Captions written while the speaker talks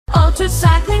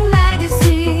Ultracycling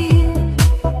magazine.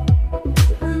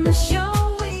 And the show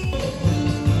we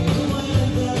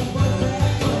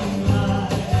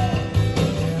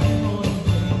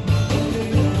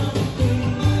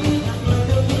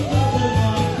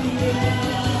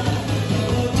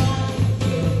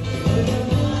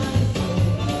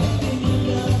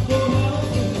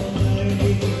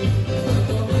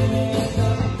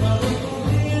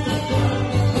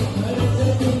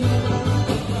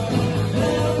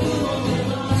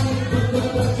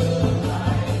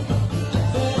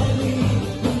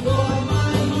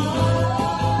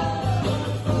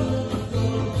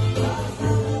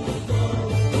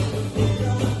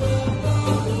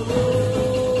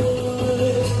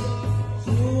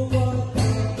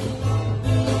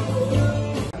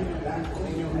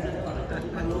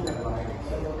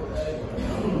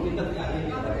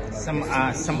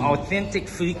some authentic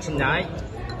food tonight.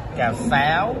 Cà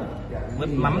pháo with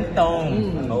mắm tôm.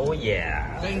 Oh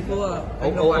yeah. Canh cua.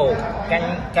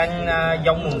 Canh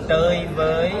dông mùng tơi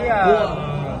với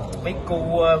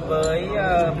cua với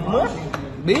mướp.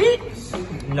 Beef?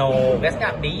 No, that's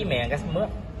not beef, man. That's mướp.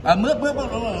 Mướp.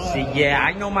 See, yeah,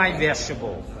 I know my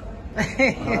vegetable.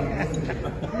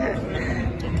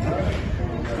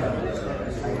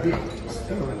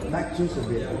 Back juice a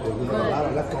bit because we got a lot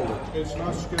of leftover. It's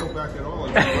not scaled back at all.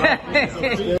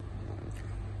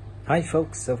 Hi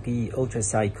folks of the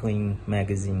Ultracycling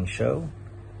magazine show.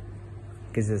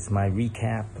 This is my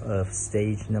recap of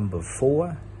stage number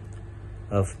 4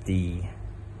 of the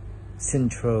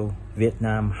Central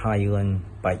Vietnam Highland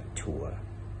Bike Tour.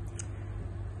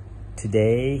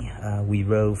 Today we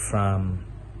rode from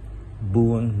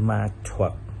Buôn Ma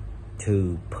Thuột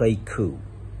to Pleiku.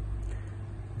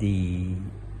 The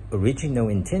original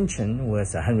intention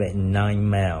was 109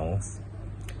 miles,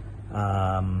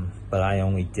 but I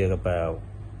only did about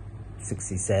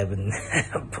 67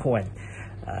 point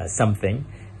something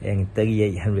and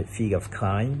 3,800 feet of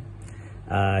climb.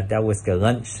 That was the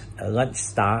lunch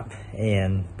stop,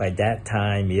 and by that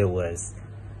time it was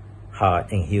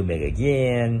hot and humid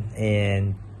again,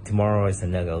 and tomorrow is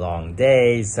another long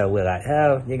day, so we're like,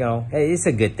 oh, you know, hey, it's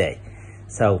a good day.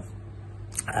 So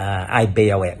I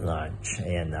bailed at lunch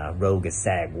and rode a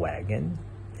sag wagon.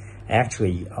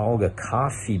 Actually, all the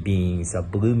coffee beans are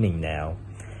blooming now,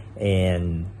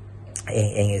 and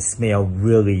it smelled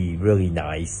really, really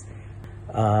nice.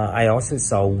 I also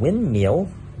saw windmill,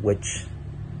 which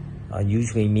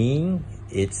usually mean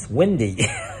it's windy.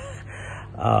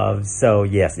 So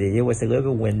yes, it was a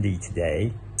little windy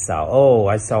today. So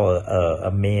I saw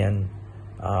a man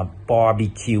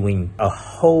barbecuing a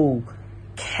whole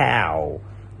cow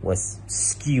was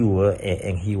skewered,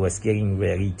 and he was getting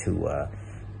ready to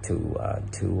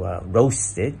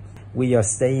roast it. We are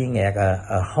staying at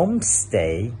a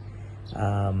homestay.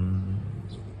 Ron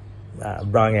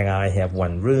and I have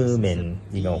one room, and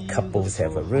you know, couples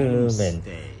have a room, and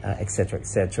etc.,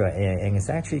 etc. And it's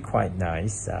actually quite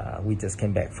nice. We just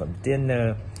came back from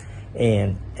dinner,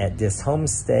 and at this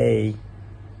homestay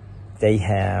they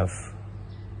have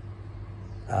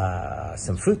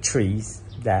some fruit trees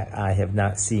that I have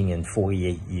not seen in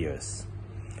 48 years.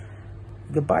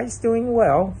 The bike's doing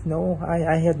well. No,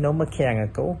 I had no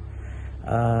mechanical.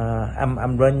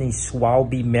 I'm running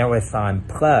Swalby Marathon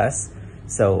Plus,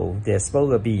 so they're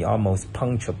supposed to be almost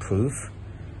puncture proof.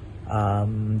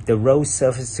 The road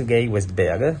surface today was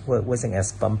better. Well, it wasn't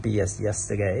as bumpy as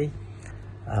yesterday.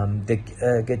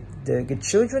 The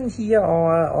children here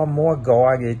are more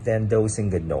guarded than those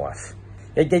in the north.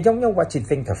 They don't know what to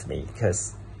think of me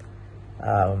because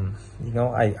you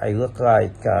know, I look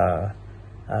like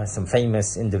some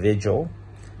famous individual,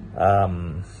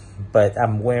 but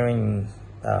I'm wearing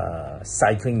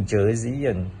cycling jersey,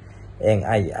 and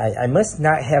I must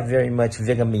not have very much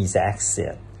Vietnamese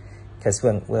accent, because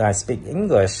when I speak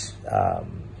English,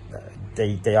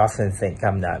 they often think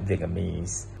I'm not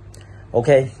Vietnamese.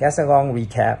 Okay, that's a long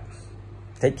recap.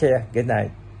 Take care. Good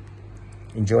night.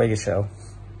 Enjoy the show.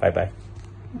 Bye-bye.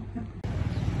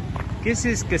 This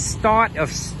is the start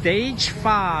of stage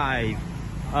 5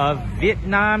 of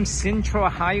Vietnam Central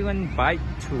Highland Bike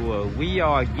Tour. We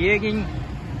are getting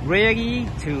ready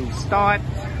to start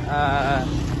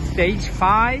stage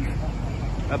 5,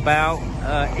 about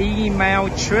 80-mile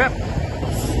trip.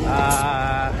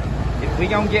 If we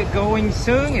don't get going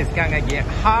soon, it's gonna get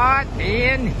hot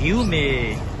and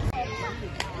humid.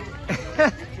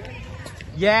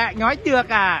 Dạ, nói được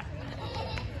à.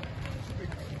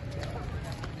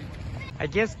 I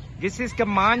guess this is the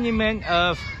monument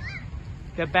of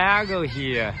the battle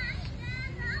here.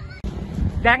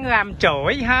 Đang làm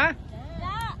chổi hả?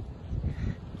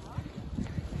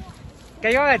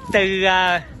 Cái đó là từ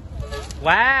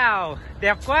Wow,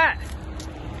 đẹp quá.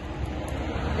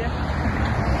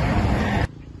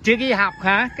 Chưa đi học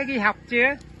hả? Có đi học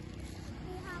chưa?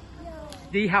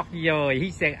 Đi học rồi.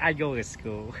 He said I go to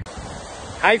school.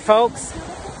 Hi folks.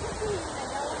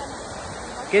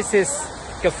 This is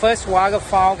the first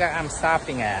waterfall that I'm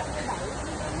stopping at.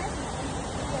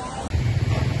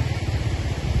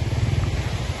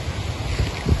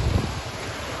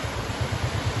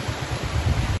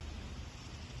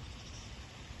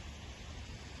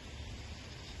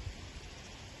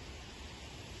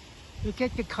 Look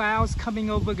at the clouds coming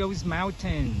over those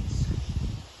mountains.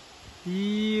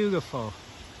 Beautiful.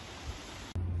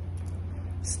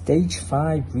 Stage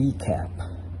 5 recap.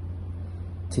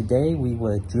 Today we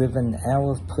were driven out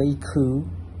of Pleiku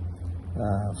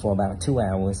for about 2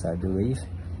 hours, I believe.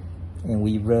 And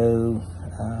we rode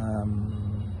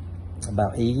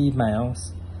about 80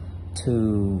 miles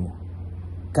to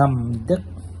Cam Đức.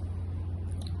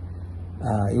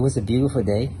 It was a beautiful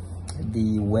day.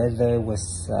 The weather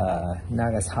was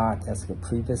not as hot as the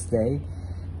previous day.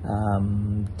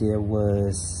 There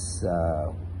was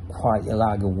quite a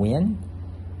lot of wind.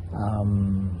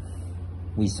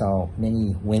 We saw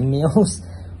many windmills,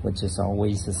 which is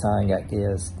always a sign that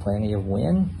there's plenty of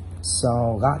wind.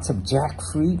 Saw lots of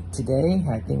jackfruit today.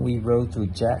 I think we rode through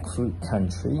jackfruit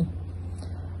country.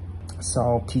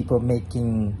 Saw people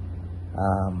making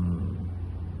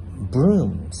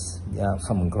brooms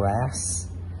from grass.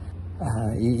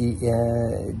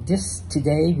 This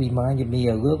today reminded me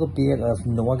a little bit of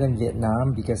northern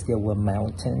Vietnam because there were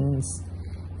mountains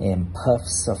and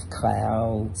puffs of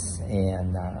clouds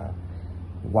and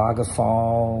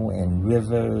waterfall and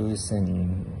rivers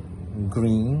and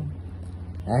green.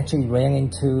 I actually ran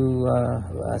into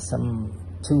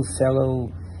two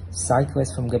fellow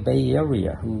cyclists from the Bay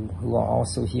Area who are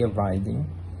also here riding.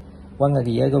 One of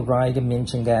the other riders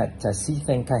mentioned that she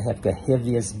thinks I have the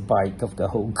heaviest bike of the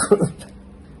whole group.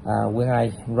 When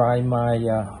I ride my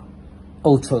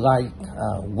ultralight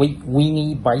weight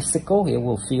weenie bicycle, it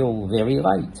will feel very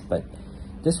light. But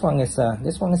this one is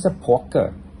a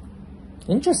porker.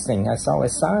 Interesting. I saw a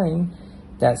sign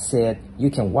that said you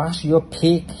can wash your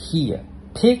pig here.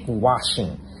 Pig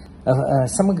washing.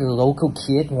 Some of the local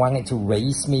kids wanted to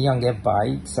race me on their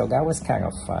bike, so that was kind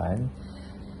of fun.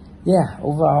 Yeah,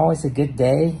 overall it's a good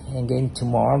day, and then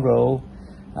tomorrow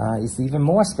is even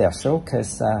more special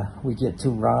because we get to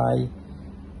ride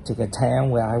to the town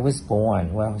where I was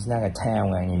born. Well, it's not a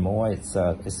town anymore; it's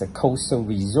a coastal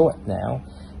resort now,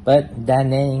 but Da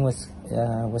Nang was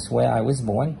where I was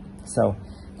born, so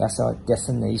that's our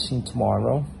destination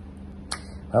tomorrow.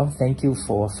 Well, thank you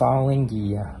for following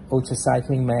the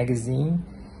Ultracycling magazine,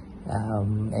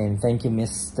 and thank you,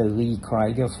 Mr. Lee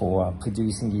Krieger, for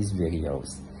producing these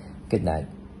videos. Good night.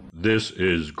 This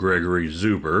is Gregory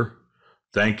Zuber,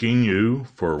 thanking you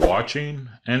for watching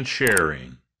and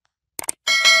sharing.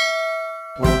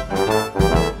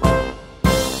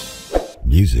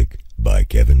 Music by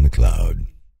Kevin MacLeod.